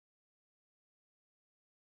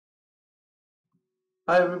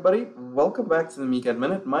Hi everybody, welcome back to the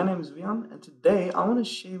MecadMinute. My name is Wian and today I want to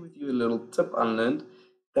share with you a little tip I learned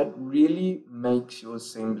that really makes your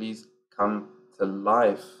assemblies come to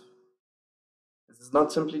life. This is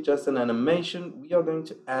not simply just an animation, we are going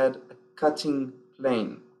to add a cutting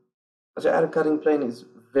plane. To add a cutting plane is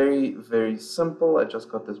very simple. I just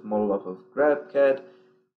got this model off of GrabCAD,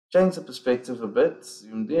 change the perspective a bit,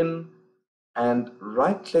 zoomed in, and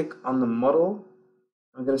right click on the model.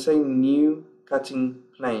 I'm going to say new cutting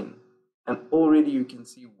plane, and already you can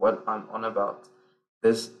see what I'm on about.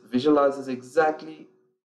 This visualizes exactly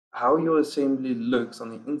how your assembly looks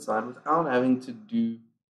on the inside without having to do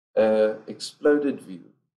a exploded view.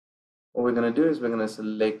 What we're going to do is we're going to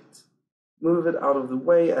select, move it out of the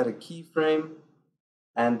way at a keyframe,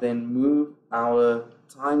 and then move our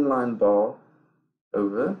timeline bar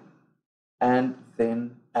over, and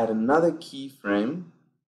then add another keyframe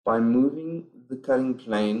by moving the cutting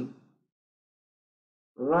plane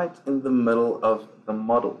right in the middle of the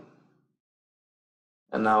model.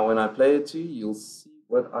 And now when I play it to you, you'll see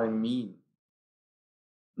what I mean.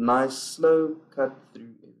 Nice slow cut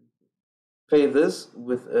through everything. Pair this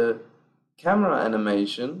with a camera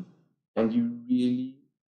animation and you really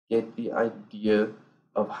get the idea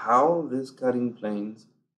of how this cutting planes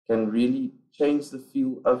can really change the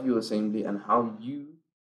feel of your assembly and how you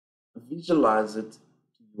visualize it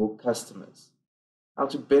to your customers. How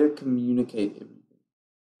to better communicate everything.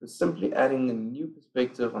 So simply adding a new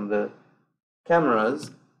perspective on the cameras,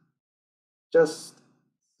 just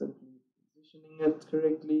simply positioning it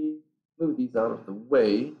correctly, move these out of the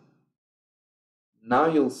way. Now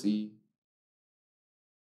you'll see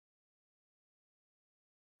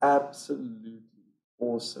absolutely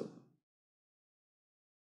awesome.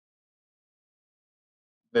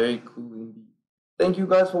 Very cool indeed. Thank you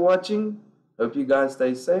guys for watching. Hope you guys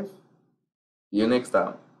stay safe. See you next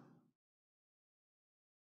time.